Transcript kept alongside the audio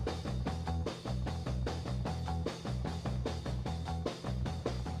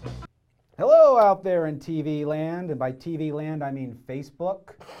out there in TV land, and by TV land I mean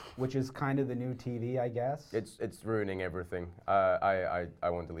Facebook, which is kind of the new TV, I guess. It's ruining everything. I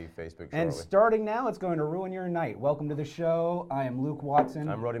want to leave Facebook shortly. And starting now, it's going to ruin your night. Welcome to the show. I am Luke Watson.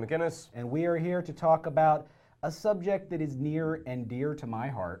 I'm Roddy McInnes. And we are here to talk about a subject that is near and dear to my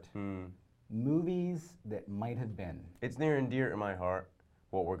heart. Movies that might have been. It's near and dear to my heart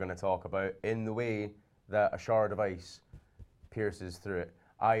what we're going to talk about in the way that a shard of ice pierces through it.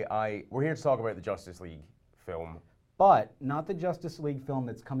 We're here to talk about the Justice League film. But not the Justice League film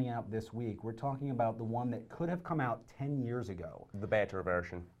that's coming out this week. We're talking about the one that could have come out 10 years ago. The better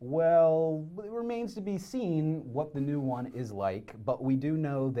version. Well, it remains to be seen what the new one is like, but we do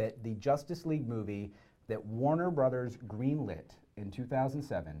know that the Justice League movie that Warner Brothers greenlit in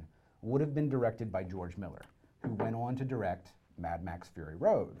 2007 would have been directed by George Miller, who went on to direct Mad Max Fury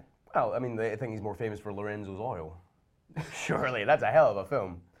Road. Well, I mean, I think he's more famous for Lorenzo's Oil. Surely, that's a hell of a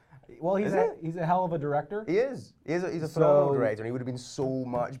film. Well, he's a hell of a director. He is. He's a phenomenal director, and he would have been so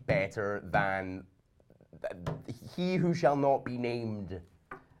much better than he who shall not be named.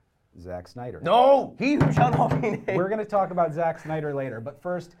 Zack Snyder. No! He who shall not be named. We're going to talk about Zack Snyder later, but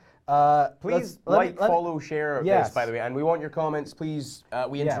first, please follow, share yes. this, by the way, and we want your comments. Please,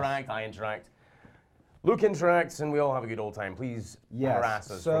 we interact, I interact. Luke interacts, and we all have a good old time. Please harass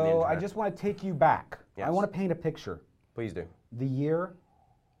us from the internet. So I just want to take you back. Yes. I want to paint a picture. Please do. The year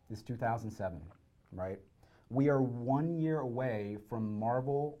is 2007, right? We are 1 year away from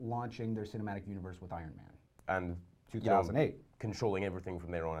Marvel launching their cinematic universe with Iron Man. And 2008. Controlling everything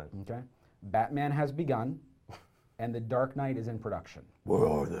from there on out. Okay. Batman has begun, and The Dark Knight is in production. Where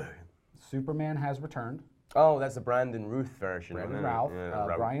are they? Superman has returned. Oh, that's the Brandon Routh version. Brandon Routh.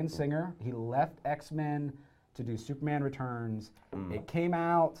 Bryan Singer. He left X-Men to do Superman Returns. It came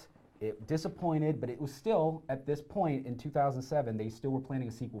out. It disappointed, but it was still, at this point in 2007, they still were planning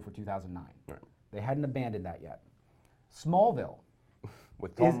a sequel for 2009. Right. They hadn't abandoned that yet. Smallville.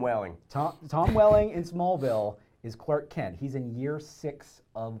 With Tom Welling. Tom Welling in Smallville is Clark Kent. He's in year 6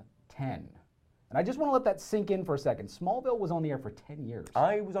 of 10. And I just want to let that sink in for a second. Smallville was on the air for 10 years.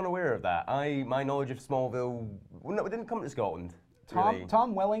 I was unaware of that. My knowledge of Smallville, it didn't come to Scotland. Really.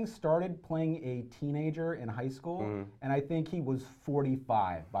 Tom Welling started playing a teenager in high school, and I think he was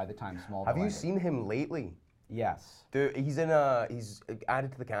 45 by the time Smallville Have you ended. seen him lately? Yes. Dude, he's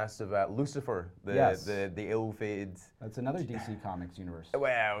added to the cast of Lucifer, the ill-fated. That's another DC Comics universe.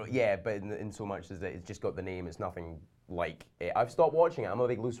 Well, yeah, but in so much as that it's just got the name, it's nothing like it. I've stopped watching it. I'm a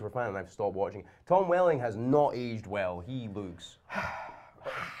big Lucifer fan, and I've stopped watching it. Tom Welling has not aged well. He looks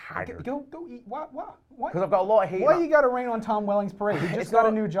Go eat. What? Because I've got a lot of hate. Why you got to rain on Tom Welling's parade? He just got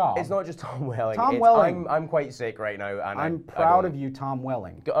a new job. It's not just Tom Welling. Tom Welling. I'm quite sick right now, and I'm proud of you, Tom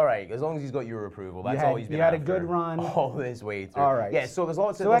Welling. All right, as long as he's got your approval, that's all he's been You had after a good run all this way through. All right. Yeah. So there's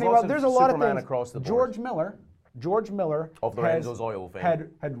lots of there's a lot of Superman things. across the board. George Miller of Lorenzo's Oil fame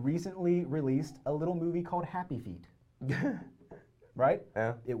had recently released a little movie called Happy Feet. Right?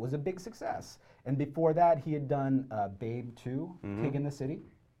 Yeah. It was a big success. And before that, he had done Babe 2, Pig in the City.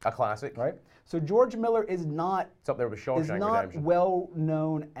 A classic. Right? So George Miller is not It's up there with Shawshank Redemption. well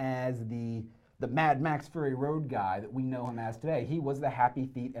known as the Mad Max Fury Road guy that we know him as today. He was the Happy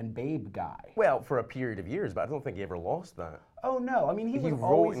Feet and Babe guy. Well, for a period of years, but I don't think he ever lost that. Oh no! I mean, he was wrote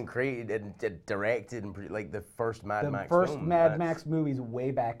always and created and directed and like the first Mad Max. the first film. Mad Max movies way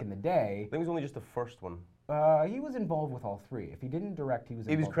back in the day. I think it was only just the first one. He was involved with all three. If he didn't direct, he was.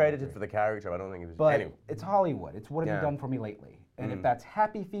 He was credited for the character. I don't think he was. But anyway. it's Hollywood. It's what have you done for me lately? And if that's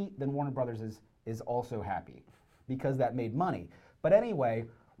Happy Feet, then Warner Brothers is also happy because that made money. But anyway,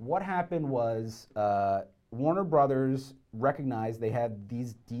 what happened was Warner Brothers recognized they had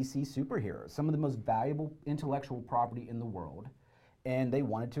these DC superheroes, some of the most valuable intellectual property in the world, and they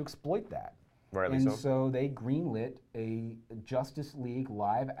wanted to exploit that. Rightly and so. so they greenlit a Justice League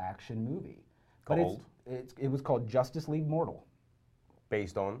live-action movie. Called? But it was called Justice League Mortal.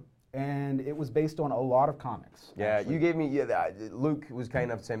 Based on? And it was based on a lot of comics. Yeah, actually. You gave me, Luke was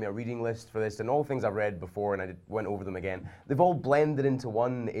kind enough to send me a reading list for this, and all things I've read before, and I went over them again. They've all blended into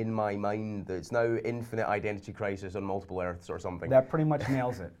one in my mind. It's now Infinite Identity Crisis on Multiple Earths or something. That pretty much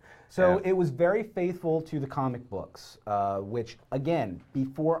nails it. So it was very faithful to the comic books, which, again,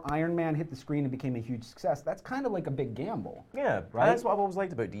 before Iron Man hit the screen and became a huge success, that's kind of like a big gamble. Yeah, right? That's what I've always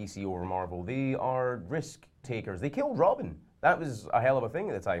liked about DC over Marvel. They are risk takers. They killed Robin. That was a hell of a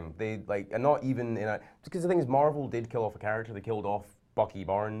thing at the time. They and not even in a, because the thing is, Marvel did kill off a character. They killed off Bucky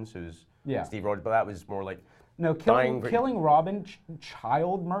Barnes, who's Steve Rogers, but that was more like killing Robin,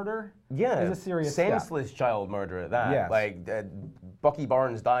 child murder. Yeah, is a serious senseless step. child murder at that. Yes. Like Bucky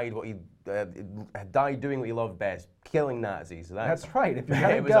Barnes died died doing what he loved best, killing Nazis. So That's right. If you're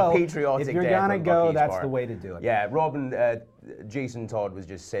gonna it was go, a patriotic if you're death gonna on go, Bucky's that's part. the way to do it. Yeah, Jason Todd was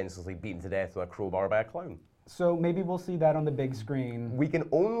just senselessly beaten to death with a crowbar by a clown. So maybe we'll see that on the big screen. We can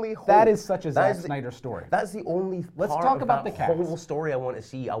only hope. That is such a That Zack is the- Snyder story. That's the only Let's part talk of about that the cast. whole story I want to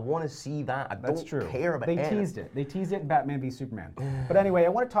see. I want to see that. I That's don't true. care about They anything. teased it. They teased it in Batman v Superman. But anyway, I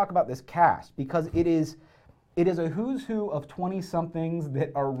want to talk about this cast because it is a who's who of 20-somethings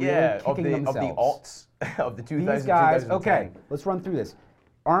that are really kicking of the themselves. aughts of the 2000s. These guys, 2010. okay, let's run through this.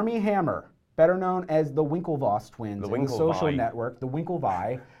 Armie Hammer, better known as the Winklevoss twins in the Social Winklevi. Network, the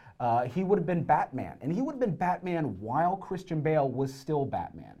Winklevi. He would have been Batman, and he would have been Batman while Christian Bale was still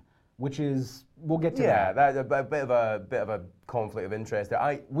Batman, which is, we'll get to that. Yeah, that's a bit of a conflict of interest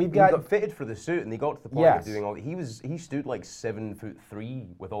there. He got- got fitted for the suit, and he got to the point Yes. of doing all. He stood like 7'3"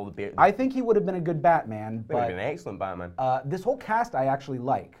 with all the beard. I think he would have been a good Batman, He would have but been an excellent Batman. this whole cast I actually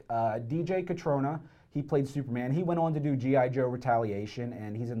like. DJ Catrona, he played Superman. He went on to do G.I. Joe Retaliation,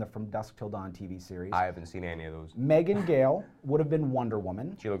 and he's in the From Dusk Till Dawn TV series. I haven't seen any of those. Megan Gale would have been Wonder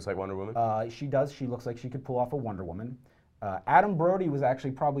Woman. She looks like Wonder Woman. She does. She looks like she could pull off a Wonder Woman. Adam Brody was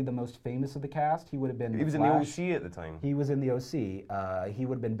actually probably the most famous of the cast. He would have been he was in the OC at the time. He was in the OC. He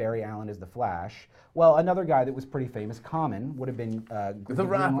would have been Barry Allen as the Flash. Well, another guy that was pretty famous, Common, would have been The Green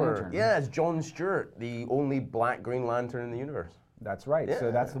rapper. Lantern. Yeah, it's John Stewart, the only black Green Lantern in the universe. That's right. So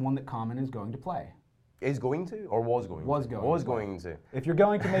Yeah. that's the one that Common is going to play. Is going to, or was going Was to? going Was to. going to. If you're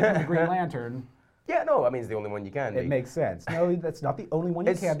going to make him the Green Lantern, Yeah, no, I mean, it's the only one you can it be. makes sense. No, that's not the only one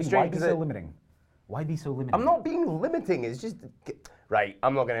you It's can be. Why strange be 'cause so it- limiting? Why be so limiting? I'm not being limiting. It's just right.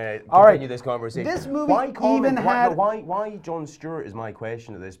 I'm not going to All right. continue this conversation. This movie why even had- why John Stewart is my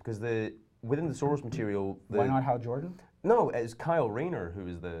question to this because within the source material. Why not Hal Jordan? No, it's Kyle Rayner who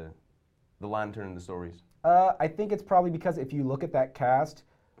is the Lantern in the stories. I think it's probably because if you look at that cast,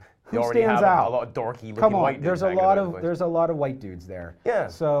 They who already stands have out? a lot of dorky looking Come white on, dudes there's a hanging lot about the of place. there's a lot of white dudes there. Yeah.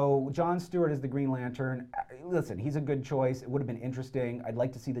 So John Stewart is the Green Lantern. Listen, he's a good choice. It would have been interesting. I'd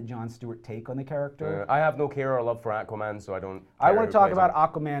like to see the John Stewart take on the character. I have no care or love for Aquaman, so I don't. I care want who to talk plays about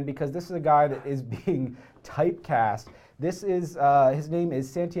him. Aquaman because this is a guy that is being typecast. This is his name is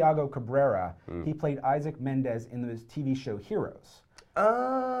Santiago Cabrera. He played Isaac Mendez in the TV show Heroes.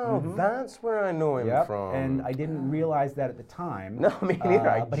 Oh, that's where I know him Yep. from. And I didn't realize that at the time. No, me neither.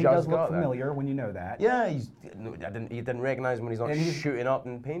 I but he just does look got that. familiar when you know that. Yeah, you didn't recognize him when he's not And he's- shooting up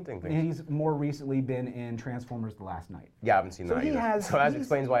and painting things. And he's more recently been in Transformers: The Last Night. Yeah, I haven't seen So that he either. has- so that he's-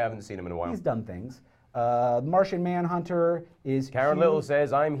 explains why I haven't seen him in a while. He's done things. Martian Manhunter is Karen Hugh- Little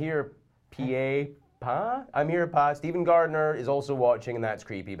says, I'm here, Pa? I'm here, Pa. Stephen Gardner is also watching, and that's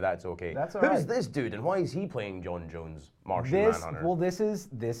creepy, but that's okay. That's all Who's right. this dude, and why is he playing John Jones, Martian This Manhunter? well, this is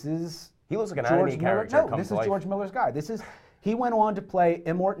He looks like an George anime Miller. character No, come this to is life. George Miller's guy. He went on to play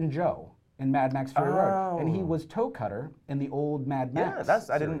Immortan Joe in Mad Max Fury Road, and he Oh. was Toe Cutter in the old Mad Max. Yeah, I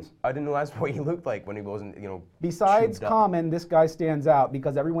series. didn't know that's what he looked like when he wasn't, Besides tubed up. Common, this guy stands out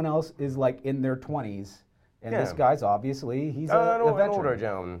because everyone else is like in their 20s, and this Yeah. guy's obviously he's an a older veteran.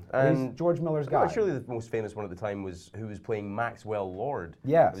 gentleman. He's And George Miller's no, guy. surely the most famous one at the time was who was playing Maxwell Lord.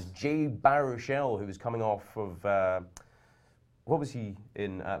 Yes. It was Jay Baruchel, who was coming off of what was he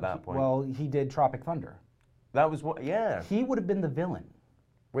in at that point? Well, he did Tropic Thunder. That was what. Yeah, He would have been the villain.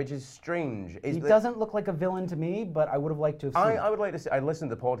 which is strange. He doesn't look like a villain to me, but I would have liked to have seen. I would like to say. I listened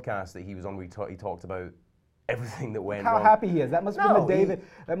to the podcast that he was on. Where he talked about everything that went How wrong. happy he is. That must have been No, the day he-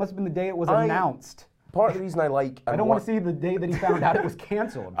 that must have been the day it was I- announced. Part of the reason I like. I don't want to see the day that he found out it was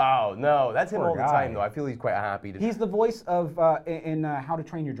canceled. Oh no, that's him Poor all the guy. time though. I feel he's quite happy to. He's the voice of in How to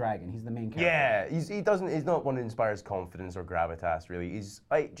Train Your Dragon. He's the main character. Yeah, he's not one that inspires confidence or gravitas, really. He's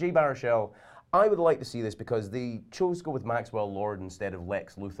like Jay Baruchel. I would like to see this because they chose to go with Maxwell Lord instead of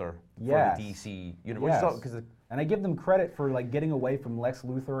Lex Luthor Yes. for the DC universe. Yes. Because And I give them credit for like getting away from Lex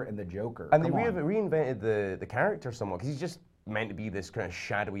Luthor and the Joker. and they Come on. reinvented the character somewhat because he's just meant to be this kind of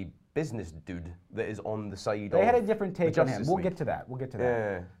shadowy business dude that is on the side. They of had a different take the on him. Justice We'll League. get to that. We'll get to that.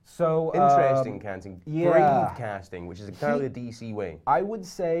 Yeah. So Interesting casting. yeah. Brave casting, which is entirely a DC way. I would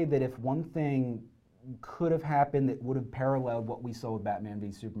say that if one thing could have happened that would have paralleled what we saw with Batman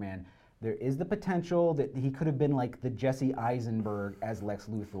v Superman, there is the potential that he could have been like the Jesse Eisenberg as Lex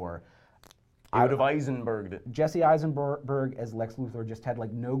Luthor. He would have Eisenberged it. Jesse Eisenberg as Lex Luthor just had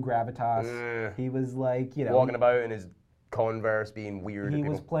like no gravitas. Ugh. He was like, you know, Walking about in his Converse being weird. he at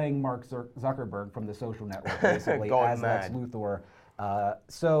was people. playing Mark Zuckerberg from The Social Network, basically, Gone as Lex mad. Luthor.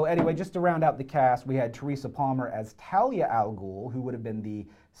 So anyway, just to round out the cast, we had Teresa Palmer as Talia al Ghul, who would have been the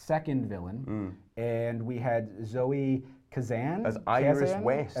second villain, and we had Zoe Kazan As Iris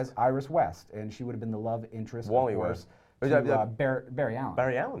West. as Iris West, and she would have been the love interest, Wally of course, West. to, Was that- Barry Allen.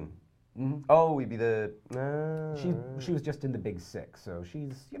 Barry Allen. Oh, he'd be the. She was just in the Big Six, so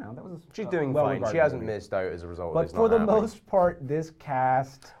she's that was. She's doing fine. She well-regarded hasn't movie. missed out as a result of But this for not the happening. most part, this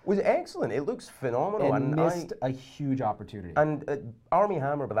cast Was excellent. It looks phenomenal, and missed a huge opportunity. And Army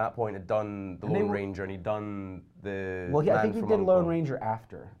Hammer by that point had done the And they Lone were- Ranger, and he'd done the. Well, I Man think he from did Lone Uncle. Ranger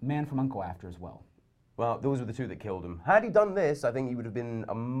after, Man from Uncle after as well. Well, those were the two that killed him. Had he done this, I think he would have been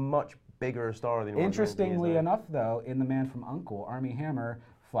a much bigger star than he was. Interestingly enough, though, in The Man from Uncle, Army Hammer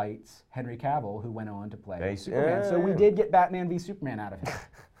fights Henry Cavill, who went on to play Yes, Superman. So we yeah. did get Batman v Superman out of him.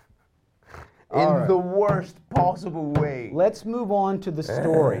 In All right. the worst possible way. Let's move on to the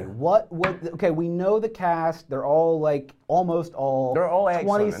story. Okay, we know the cast. They're all like almost all. They're all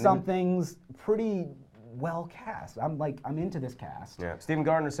excellent, and 20-somethings, pretty well cast. I'm into this cast. Yeah. Stephen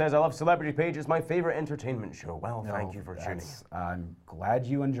Gardner says, "I love Celebrity Page. It's my favorite entertainment show." Well, thank you for tuning. I'm glad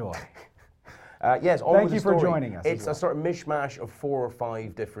you enjoy. Yes, all Thank with the you for story. joining us as It's well. a sort of mishmash of 4 or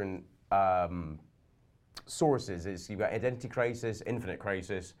 5 different sources. You've got Identity Crisis, Infinite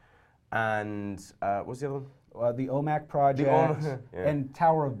Crisis, and what's the other one? The OMAC Project Yeah. and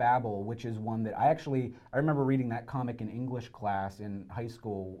Tower of Babel, which is one that I remember reading that comic in English class in high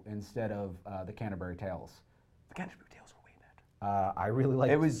school instead of the Canterbury Tales. The Canterbury Tales were way better. I really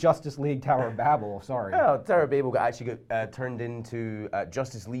liked It was- Justice League Tower of Babel. Sorry. Oh, Tower of Babel actually got turned into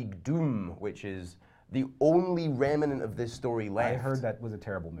Justice League Doom, which is the only remnant of this story left. I heard that was a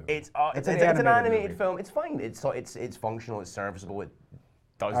terrible movie. It's It's an an animated animated movie. film. It's fine. It's functional. It's serviceable. It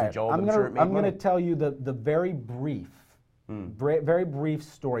does All the right, job. I'm sure it made gonna money. tell you the very brief, very brief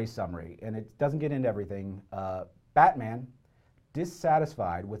story summary, and it doesn't get into everything. Batman,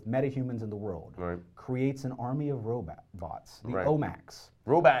 dissatisfied with metahumans in the world, Right. creates an army of robots, the Right. OMACs,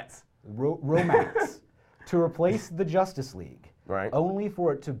 Robots. Romax, to replace the Justice League, Right. only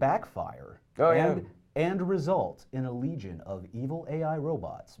for it to backfire Oh, and result in a legion of evil AI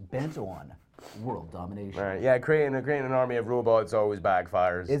robots bent on world domination. Right. Yeah, creating an army of robots always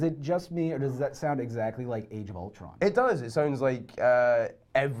backfires. Is it just me, or does that sound exactly like Age of Ultron? It does. It sounds like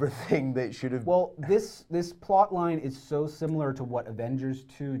everything that should have. Well, this plot line is so similar to what Avengers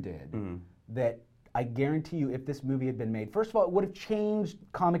 2 did that I guarantee you, if this movie had been made, first of all, it would have changed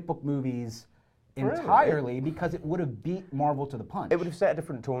comic book movies entirely because it would have beat Marvel to the punch. It would have set a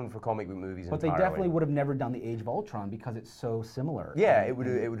different tone for comic book movies But they definitely would have never done the Age of Ultron because it's so similar. Yeah, in- it would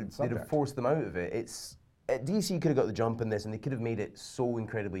in have. They'd have subject. forced them out of it. DC could have got the jump in this, and they could have made it so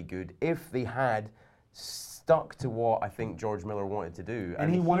incredibly good if they had stuck to what I think George Miller wanted to do.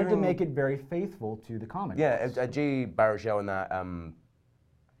 And he wanted to make it very faithful to the comic. Yeah, books. Jay Baruchel in that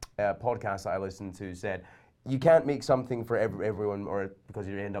podcast that I listened to said, you can't make something for everyone, or because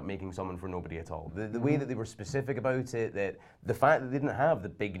you end up making someone for nobody at all. The way that they were specific about it, that the fact that they didn't have the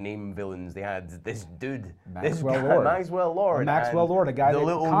big name villains, they had this dude, Maxwell Lord. Maxwell Lord, Maxwell and Lord, a guy the that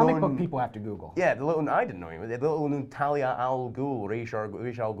little comic known- book people have to Google. Yeah, I didn't know him. The little known Talia al Ghul, Ra's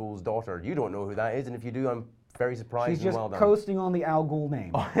al Ghul's daughter. You don't know who that is, and if you do, I'm very surprised She's and just well done. coasting on the Al Ghul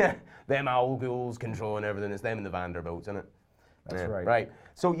name. Them Al Ghul's controlling everything. It's them and the Vanderbilts, isn't it? That's right. Right.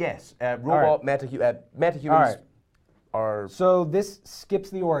 So yes, robot metahumans are. So this skips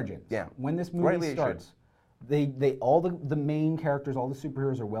the origins. Yeah. When this movie Rightly it starts, they all the main characters, all the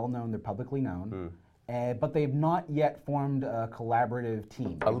superheroes are well known. They're publicly known, but they've not yet formed a collaborative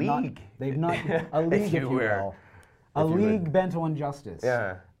team. A league. They've not a league, if you will. A league bent on justice.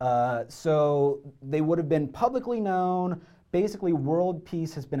 Yeah. So they would have been publicly known. Basically, world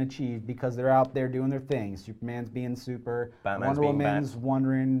peace has been achieved because they're out there doing their thing. Superman's being super, Batman's Wonder being Woman's Bat.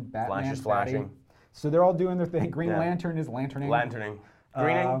 wondering, Flash Batman's is flashing. batting. So they're all doing their thing. Green Yeah. Lantern is lanterning. Lanterning.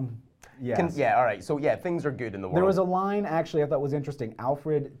 Greening. Yes. Yeah, all right. So yeah, things are good in the world. There was a line actually I thought was interesting.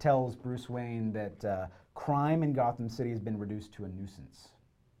 Alfred tells Bruce Wayne that crime in Gotham City has been reduced to a nuisance,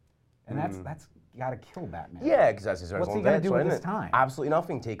 and that's got to kill Batman. Yeah, because that's his What's he own gonna debt, do so with isn't his it? time? Absolutely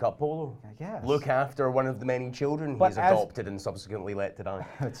nothing. Take up polo. I guess. Look after one of the many children But he's as- adopted and subsequently let to die.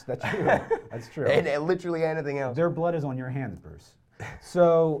 that's true. That's true. And literally anything else. Their blood is on your hands, Bruce.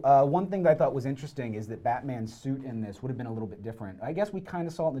 So one thing that I thought was interesting is that Batman's suit in this would have been a little bit different. I guess we kind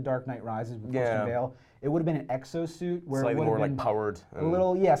of saw it in The Dark Knight Rises with Christian Bale. It would have been an exosuit where Slightly it would more have like been powered. a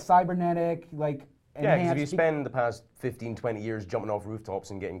little, cybernetic, like Yeah, because if you enhanced. spend the past 15, 20 years jumping off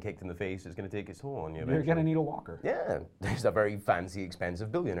rooftops and getting kicked in the face, it's going to take its toll on you. You're eventually. gonna need a walker. Yeah, there's a very fancy,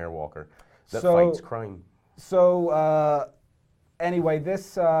 expensive billionaire walker that So- fights crime. So anyway, this.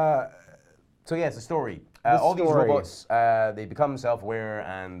 So yeah, it's a story. The all these story. robots, they become self-aware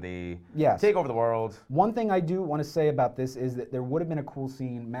and they Yes. take over the world. One thing I do want to say about this is that there would have been a cool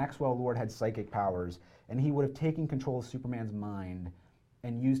scene. Maxwell Lord had psychic powers, and he would have taken control of Superman's mind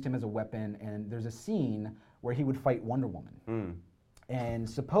and used him as a weapon. And there's a scene where he would fight Wonder Woman. And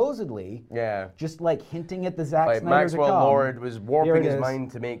supposedly, Yeah. just like hinting at the Zack Like Snyder Maxwell to come, Lord was Here warping it his is.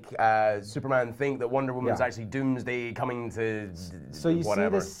 mind to make Superman think that Wonder Woman's Yeah. actually Doomsday coming to So you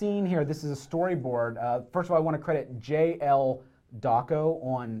whatever. see this scene here. This is a storyboard. First of all, I want to credit JL Doco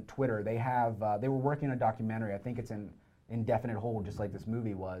on Twitter. They have they were working on a documentary. I think it's in indefinite hold, just like this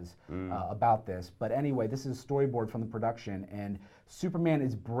movie was about this. But anyway, this is a storyboard from the production, and Superman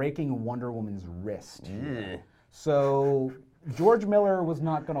is breaking Wonder Woman's wrist. Yeah. So George Miller was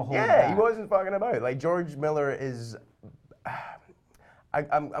not going to hold Yeah, back. he wasn't fucking about. Like George Miller is.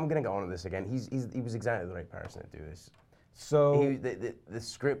 I'm gonna go on to this again. He was exactly the right person to do this. So The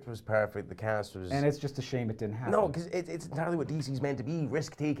script was perfect. The cast was. and it's just a shame it didn't happen. No, because it's entirely what DC's meant to be: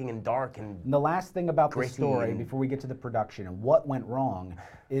 risk-taking and dark and. And the last thing about the Gritty story, and- before we get to the production and what went wrong,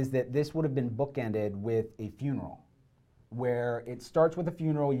 is that this would have been bookended with a funeral, where it starts with a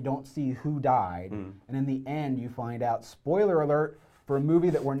funeral, you don't see who died, and in the end you find out, spoiler alert, for a movie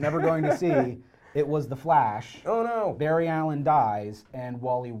that we're never going to see, it was The Flash. Oh no! Barry Allen dies, and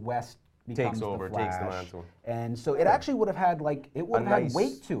Wally West becomes Takes over, the Flash. takes the mantle. And so it actually would have had it would have had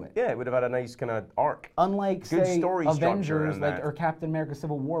weight to it. Yeah, it would have had a nice kind of arc. Unlike, Good say, story structure Avengers, in like that. or Captain America: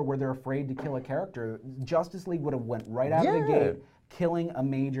 Civil War, where they're afraid to kill a character, Justice League would have went right out of the Yeah. gate, killing a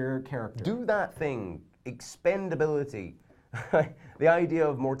major character. Do that thing. Expendability. The idea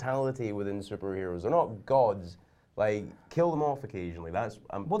of mortality within superheroes. They're not gods. Like, kill them off occasionally. That's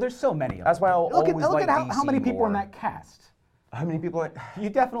Well, there's so many of That's them. why I'll look always at, look like at how DC many people in more. that cast. how many people. You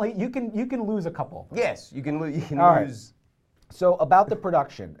definitely you can lose a couple. Yes, you can. You can All right. lose. So about the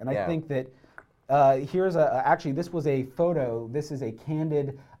production, and I Yeah. think that here's actually this was a photo. This is a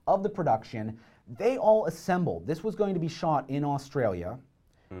candid of the production. They all assembled. This was going to be shot in Australia,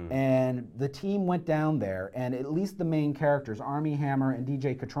 and the team went down there. And at least the main characters, Armie Hammer and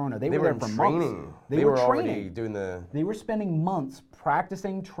DJ Catrona, they They were were there in for training. months. They were were training. already doing the. They were spending months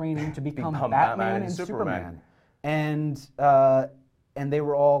practicing, training to become Become Batman and Superman. And they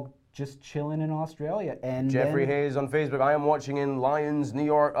were all just chilling in Australia. And Jeffrey then, Hayes on Facebook. I am watching in Lyons, New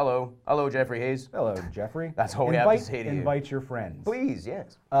York. Hello, hello, Jeffrey Hayes. hello, Jeffrey. That's all we have to say to you. Invite your friends. Please,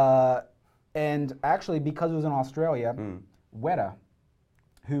 yes. And actually, because it was in Australia, Weta,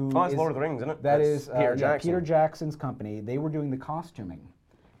 who Oh, it's is- Lord of the Rings, isn't it? that That's is Peter Jackson. Peter Jackson's company, they were doing the costuming.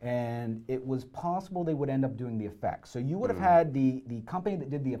 And it was possible they would end up doing the effects. So you would have had the company that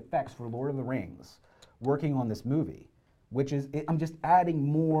did the effects for Lord of the Rings working on this movie, which is, I'm just adding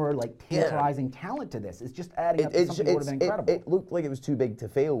more like tantalizing talent to this. It's just adding up to something that would have been incredible. It looked like it was too big to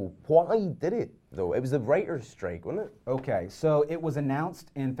fail. Why did it, though? It was the writer's strike, wasn't it? Okay, so it was announced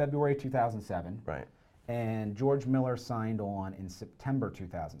in February 2007. Right. And George Miller signed on in September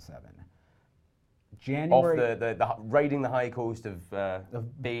 2007. Off January. the riding the high coast of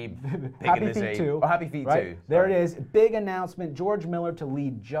Babe, Big Happy in the Feet Sea. 2. Oh, Happy Feet right? 2. There Sorry. it is. Big announcement. George Miller to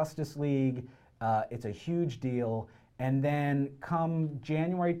lead Justice League. It's a huge deal. And then come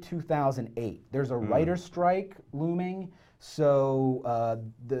January 2008, there's a writer's strike looming. So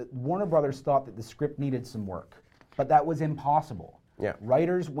the Warner Brothers thought that the script needed some work, but that was impossible. Yeah.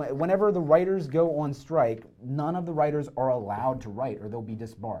 Writers, whenever the writers go on strike, none of the writers are allowed to write or they'll be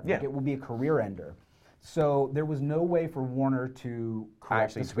disbarred. Yeah. Like, it will be a career ender. So there was no way for Warner to correct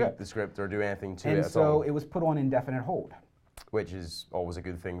Actually the tweak script. the script or do anything to And it at so all. it was put on indefinite hold. Which is always a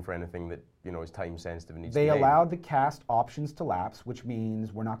good thing for anything that, you know, is time sensitive and needs They to be made. allowed the cast options to lapse, which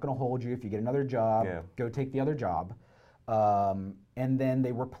means we're not going to hold you. If you get another job, Yeah. go take the other job. And then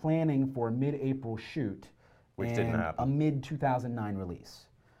they were planning for a mid-April shoot Which and didn't happen. a mid-2009 release.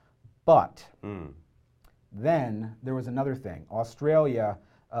 But Hmm. then there was another thing. Australia,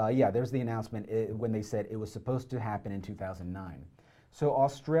 there's the announcement when they said it was supposed to happen in 2009. So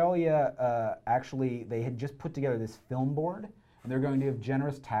Australia, actually, they had just put together this film board, and they're going to give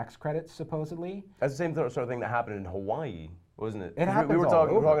generous tax credits, supposedly. That's the same sort of thing that happened in Hawaii, wasn't it? It happens we were all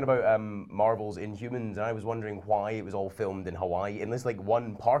talking, we were over. talking about Marvel's Inhumans, and I was wondering why it was all filmed in Hawaii, in this like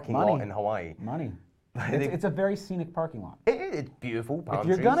one parking Money. lot in Hawaii. Money. They- It's a very scenic parking lot. It's beautiful. Palm If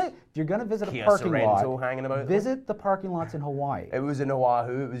you're trees. gonna visit a Kia parking Sorento lot, hanging about. visit the parking lots in Hawaii. It was in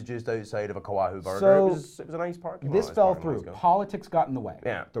Oahu. It was just outside of a Kauahu burger. So, it was a nice parking lot. This as fell parking lots through. go. Politics got in the way.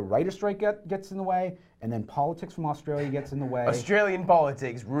 Yeah. The writer's strike gets in the way, and then politics from Australia gets in the way. Australian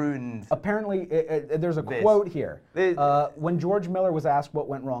politics ruined. Apparently, there's a This. quote here. This- When George Miller was asked what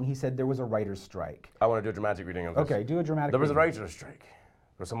went wrong, he said there was a writer's strike. I want to do a dramatic reading of this. Okay, do a dramatic There was a reading. writer's strike.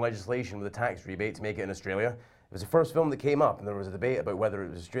 There was some legislation with a tax rebate to make it in Australia. It was the first film that came up, and there was a debate about whether it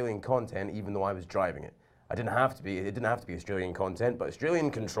was Australian content, even though I was driving it. It didn't have to be Australian content, but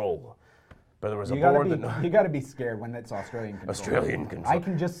Australian control. But there was a You gotta board be, that... you gotta be scared when it's Australian control. Australian control. I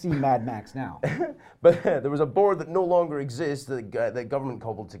can just see Mad Max now. But there was a board that no longer exists that the government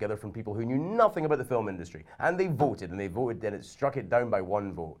cobbled together from people who knew nothing about the film industry. And they voted, and it struck it down by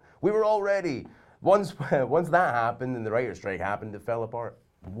one vote. We were all ready. Once that happened and the writer's strike happened, it fell apart.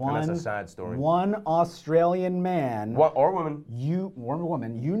 And that's a sad story. One Australian man. Or woman. Or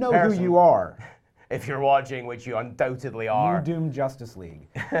woman. You know Person. who you are. If you're watching, which you undoubtedly are. You doomed Justice League.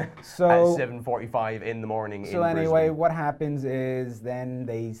 So, at 7:45 in the morning So in anyway, Brisbane. what happens is then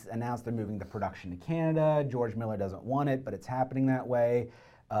they announce they're moving the production to Canada. George Miller doesn't want it, but it's happening that way.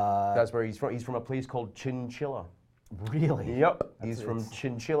 That's where he's from. He's from a place called Chinchilla. Really? Yep. He's from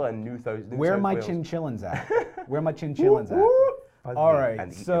Chinchilla in New South Where are my Wales. chinchillans at? Where are my chinchillans at? Fuzzy All right,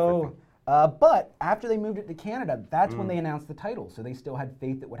 and eat so, but after they moved it to Canada, that's when they announced the title. So they still had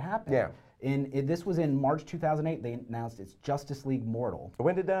faith it would happen. Yeah. This was in March 2008. They announced it's Justice League Mortal.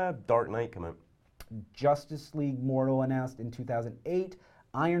 When did Dark Knight come out? Justice League Mortal announced in 2008.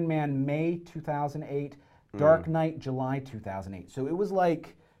 Iron Man May 2008. Dark Knight July 2008. So it was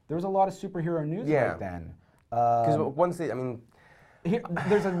like there was a lot of superhero news Yeah. right then. Because once they, I mean,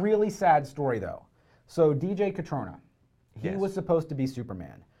 There's a really sad story though. So DJ Catrona, he Yes. was supposed to be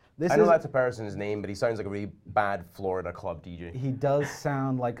Superman. This I know is, that's a person's name, but he sounds like a really bad Florida club DJ. He does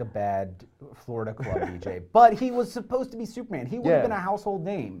sound like a bad Florida club DJ, but he was supposed to be Superman. He would have Yeah. been a household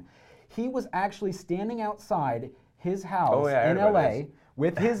name. He was actually standing outside his house I heard in about LA this.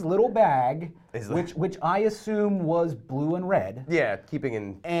 with his little bag, His- which I assume was blue and red. Yeah,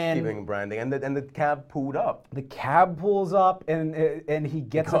 keeping branding, and the cab pulled up. The cab pulls up and he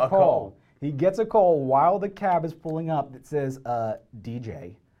gets got a a call. call. He gets a call while the cab is pulling up that says,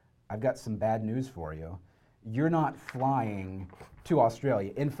 DJ, I've got some bad news for you. You're not flying to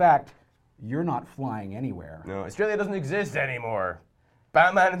Australia. In fact, you're not flying anywhere. No, Australia doesn't exist anymore.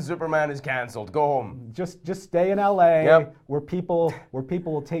 Batman and Superman is cancelled. Go home. Just stay in LA Yep. where people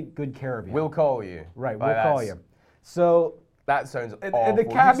will take good care of you. We'll call you. right, But we'll call that's- you. So That sounds and awful. the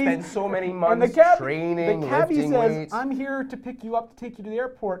cabbie You spent so many and months the training, the cabbie lifting says, weights. I'm here to pick you up to take you to the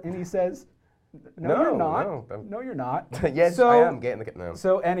airport, and he says, No, No, you're not. no, No, you're not. Yes, so, I am getting the no.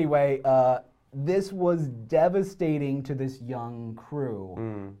 So anyway, this was devastating to this young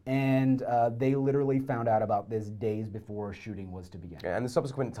crew, and they literally found out about this days before shooting was to begin. And the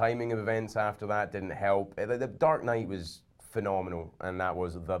subsequent timing of events after that didn't help. The Dark Knight was phenomenal, and that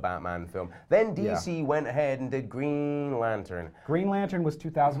was the Batman film. Then DC went ahead and did Green Lantern. Green Lantern was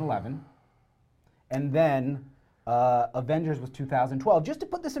 2011, and then Avengers was 2012. Just to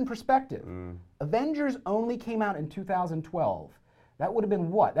put this in perspective, Avengers only came out in 2012. That would have been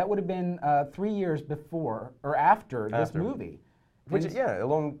what? That would have been 3 years before or after this movie. Which, And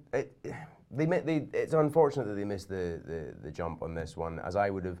it's unfortunate that they missed the jump on this one, as I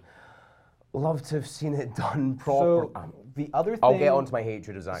would have loved to have seen it done properly. So the other thing, I'll get onto my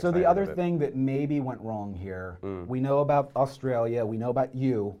hatred of Zack So the Snyder other in a bit. thing that maybe went wrong here, we know about Australia, we know about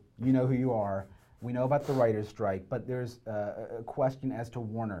you know who you are, we know about the writer's strike, but there's a question as to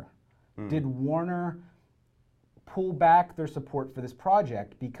Warner. Did Warner pull back their support for this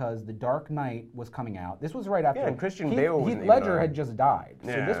project because The Dark Knight was coming out? This was right after and Christian Bale wasn't Heath even Ledger on. had just died. So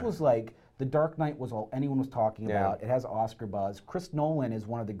this Yeah. was like The Dark Knight was all anyone was talking Yeah. about. It has Oscar buzz. Chris Nolan is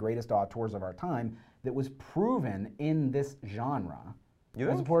one of the greatest auteurs of our time that was proven in this genre. You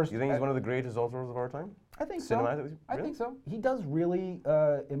As think? opposed- You think he's one of the greatest authors of our time? I think so. Cinematically? I Really? think so. He does really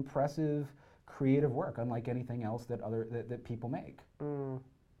impressive creative work, unlike anything else that people make.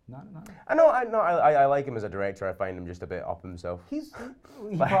 Not. I like him as a director. I find him just a bit up himself. He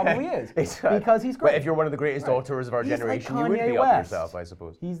probably is Exactly. because he's But great. if you're one of the greatest auteurs of our He's like generation, you would Kanye be up West. yourself, I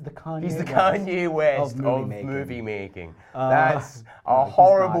suppose. He's the Kanye. He's the West Kanye West of making. movie making. That's no, a he's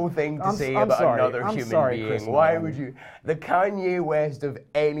horrible not. thing to I'm say I'm about sorry. another I'm human sorry, being. Chris Why Nolan. would you? The Kanye West of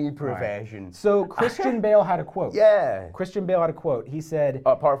any profession. So Christian Bale had a quote. Yeah. Christian Bale had a quote. He said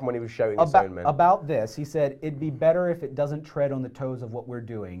Apart from when he was shouting at sound man. about this, he said, "It'd be better if it doesn't tread on the toes of what we're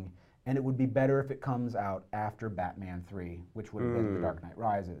doing, and it would be better if it comes out after Batman 3, which would have been The Dark Knight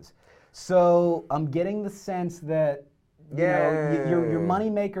Rises." So I'm getting the sense that your money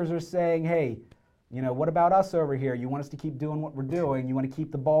makers are saying, "Hey, what about us over here? You want us to keep doing what we're doing? You want to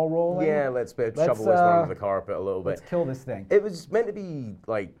keep the ball rolling? Yeah, let's shovel this one under the carpet a little bit. Let's kill this thing." It was meant to be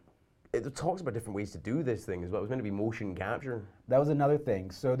like, it talks about different ways to do this thing as well. It was meant to be motion capture. That was another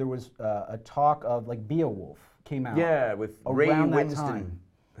thing. So there was a talk of like Beowulf came out. Yeah, with Ray around that Winston time.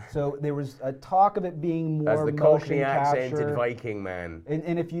 So there was a talk of it being more as the motion Cockney capture. accented Viking man.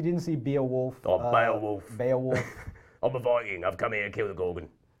 And if you didn't see Beowulf, Oh, Beowulf. Beowulf, I'm a Viking. I've come here to kill the Gorgon.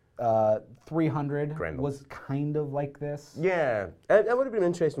 300 Grendel. was kind of like this. Yeah, that would have been an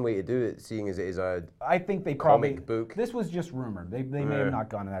interesting way to do it, seeing as it is a I think they comic probably, book. This was just rumored. They may have not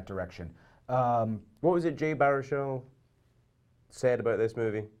gone in that direction. What was it Jay Baruchel said about this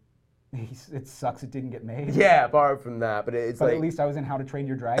movie? It sucks it didn't get made. Yeah, apart from that, but it's But like at least I was in How to Train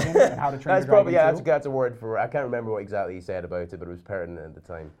Your Dragon and How to Train that's Your probably Dragon 2. that's a word for it. I can't remember what exactly he said about it, but it was pertinent at the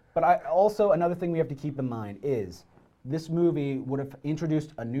time. But also another thing we have to keep in mind is this movie would have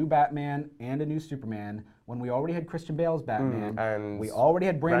introduced a new Batman and a new Superman when we already had Christian Bale's Batman, and we already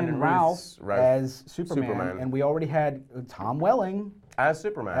had Brandon Routh's Routh as Superman, Superman. and we already had Tom Welling As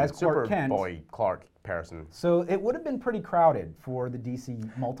Superman, as Clark Kent. Superboy Clark person. So it would have been pretty crowded for the DC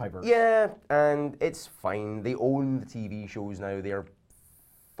multiverse. Yeah, and it's fine. They own the TV shows now. They are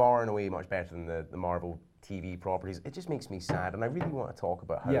far and away much better than the Marvel TV properties. It just makes me sad, and I really want to talk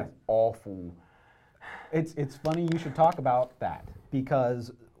about how awful. It's funny you should talk about that,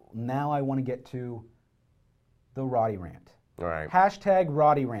 because now I want to get to the Roddy rant. All right. Hashtag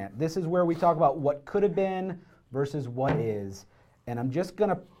Roddy rant. This is where we talk about what could have been versus what is. And I'm just going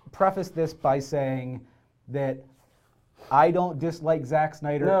to preface this by saying that I don't dislike Zack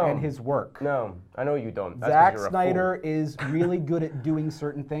Snyder and his work. No, I know you don't. That's 'cause Zack you're a Snyder fool. is really good at doing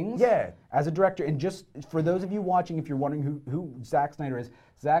certain things. Yeah. As a director, and just for those of you watching, if you're wondering who Zack Snyder is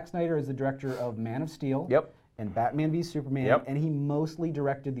the director of Man of Steel. Yep. And Batman v Superman, Yep. and he mostly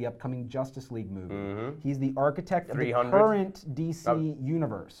directed the upcoming Justice League movie. He's the architect of the 300. current DC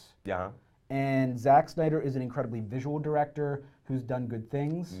universe. Yeah. And Zack Snyder is an incredibly visual director who's done good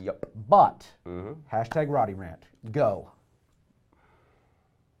things. Yep. But, hashtag Roddy rant, go.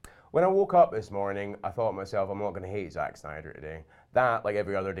 When I woke up this morning, I thought to myself, I'm not going to hate Zack Snyder today. That, like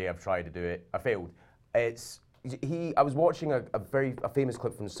every other day I've tried to do it, I failed. I was watching a famous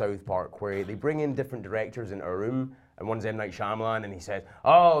clip from South Park where they bring in different directors into a room, and one's M. Night Shyamalan, and he says,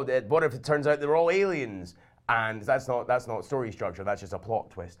 "Oh, what if it turns out they're all aliens?" And that's not story structure. That's just a plot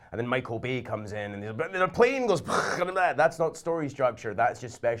twist. And then Michael Bay comes in, and the plane goes. That's not story structure. That's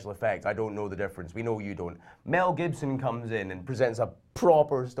just special effects. I don't know the difference. We know you don't. Mel Gibson comes in and presents a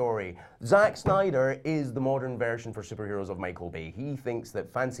proper story. Zack Snyder is the modern version for superheroes of Michael Bay. He thinks that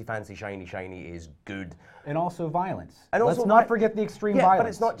fancy, shiny is good. And also violence. And Let's also not forget the extreme violence. but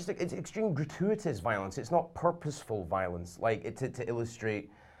it's not just it's extreme gratuitous violence. It's not purposeful violence, like to illustrate.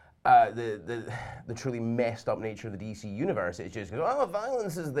 The truly messed up nature of the DC universe. It's just, oh,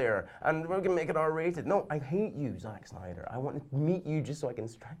 violence is there, and we're gonna make it R-rated. No, I hate you, Zack Snyder. I want to meet you just so I can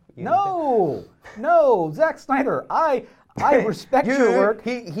strike you. No, Zack Snyder. I respect your work.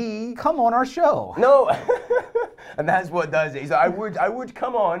 He Come on our show. No, and that's what does it. He's like, I would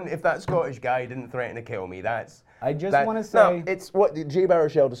come on if that Scottish guy didn't threaten to kill me. I just want to say, no, it's what Jay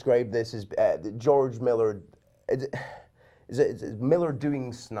Baruchel described this as George Miller. It's Miller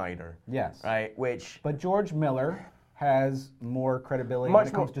doing Snyder. Yes. Right, But George Miller has more credibility when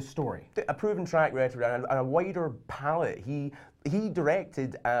it comes to story. A proven track record and a wider palette. He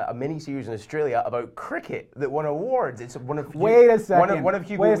directed a miniseries in Australia about cricket that won awards. It's one of Wait a second. One of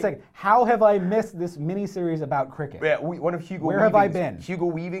Hugo. Wait a second. How have I missed this miniseries about cricket? Yeah, one of Hugo. Where have I been? Hugo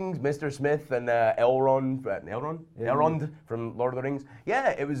Weaving's Mr. Smith and Elrond from Lord of the Rings.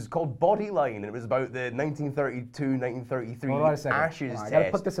 Yeah, it was called Bodyline, and it was about the 1932-1933 Hold on a second. Ashes I test.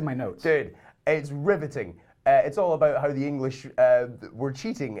 gotta put this in my notes. Dude, it's riveting. It's all about how the English were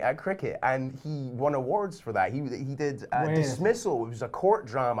cheating at cricket, and he won awards for that. He did Dismissal. It was a court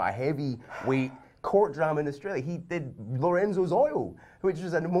drama, a heavyweight court drama in Australia. He did Lorenzo's Oil, which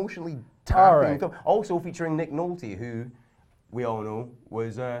was an emotionally tapping film. Also featuring Nick Nolte, who we all know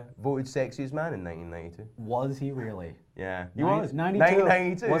was voted sexiest man in 1992. Was he really? Yeah, he was.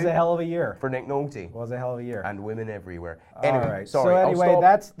 1992 was a hell of a year. For Nick Nolte. Was a hell of a year. And women everywhere. Anyway, all right. Sorry, so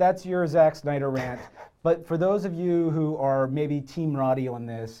anyway, that's your Zack Snyder rant. But for those of you who are maybe Team Roddy on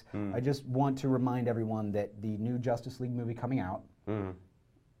this, I just want to remind everyone that the new Justice League movie coming out,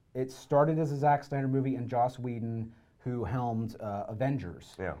 it started as a Zack Snyder movie, and Joss Whedon, who helmed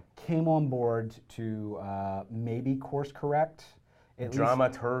Avengers, came on board to maybe course correct.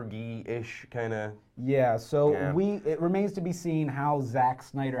 Dramaturgy-ish kind of. Yeah, so it remains to be seen how Zack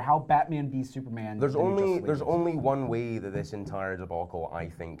Snyder, how Batman v Superman. There's only one way that this entire debacle, I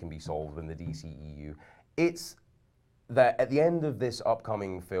think, can be solved in the DCEU. It's that at the end of this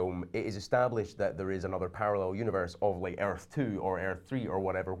upcoming film, it is established that there is another parallel universe of like Earth 2 or Earth 3 or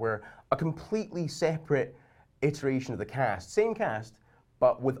whatever, where a completely separate iteration of the cast, same cast,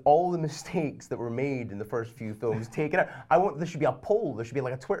 but with all the mistakes that were made in the first few films taken out, there should be a poll, there should be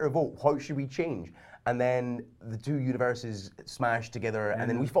like a Twitter vote, how should we change? And then the two universes smash together, and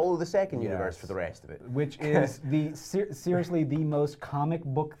then we follow the second universe for the rest of it. Which is seriously the most comic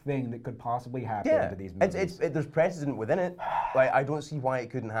book thing that could possibly happen to these movies. There's precedent within it. Like, I don't see why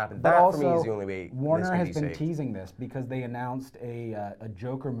it couldn't happen. But that also, for me is the only way. Warner has been saved. teasing this because they announced a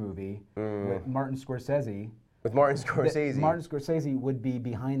Joker movie with Martin Scorsese. With Martin Scorsese. Martin Scorsese would be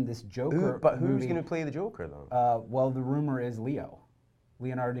behind this Joker But who's movie. going to play the Joker, though? Well, the rumor is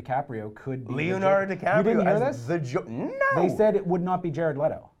Leonardo DiCaprio could be Leonardo DiCaprio You didn't hear as this? No! They said it would not be Jared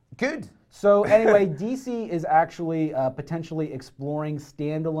Leto. Good. So anyway, DC is actually potentially exploring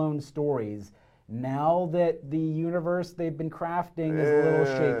standalone stories now that the universe they've been crafting is a little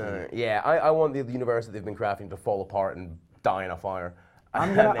shaky. Yeah, I want the universe that they've been crafting to fall apart and die in a fire.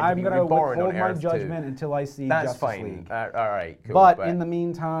 I'm gonna withhold my judgment until I see That's Justice fine. League. All right, cool. But in the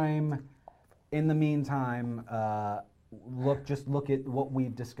meantime, just look at what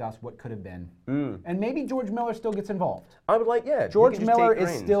we've discussed, what could have been, and maybe George Miller still gets involved. I would like, George Miller is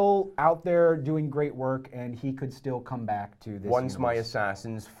still out there doing great work, and he could still come back to this. Once my universe.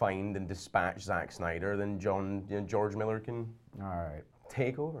 assassins find and dispatch Zack Snyder, then George Miller can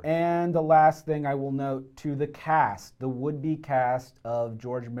take over. And the last thing I will note to the cast, the would-be cast of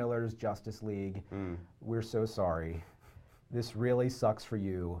George Miller's Justice League, we're so sorry. This really sucks for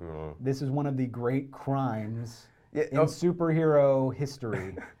you. This is one of the great crimes in superhero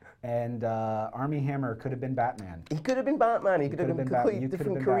history. And Armie Hammer could have been Batman. He could have been Batman. He could have been a completely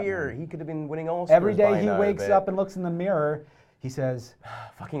different career. Batman. He could have been winning Oscars. Every day he wakes up and looks in the mirror, he says,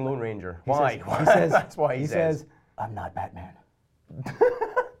 "Fucking Lone Ranger." Why? He says, That's why he says, "I'm not Batman."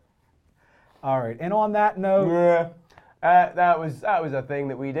 All right, and on that note, that was a thing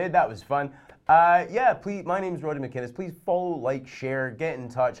that we did. That was fun. Please. My name's Roddy McInnes. Please follow, like, share, get in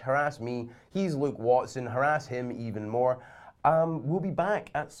touch, harass me. He's Luke Watson. Harass him even more. We'll be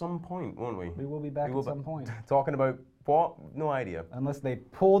back at some point, won't we? We will be back at some point. Talking about what? No idea. Unless they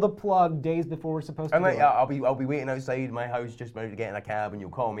pull the plug days before we're supposed to do it. I'll be waiting outside my house just about to get in a cab, and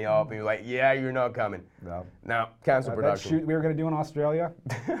you'll call me up and you're like, "Yeah, you're not coming." No, cancel production. That shoot we were going to do in Australia,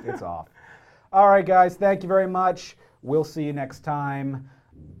 it's off. All right, guys, thank you very much. We'll see you next time.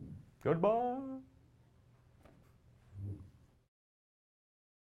 Goodbye.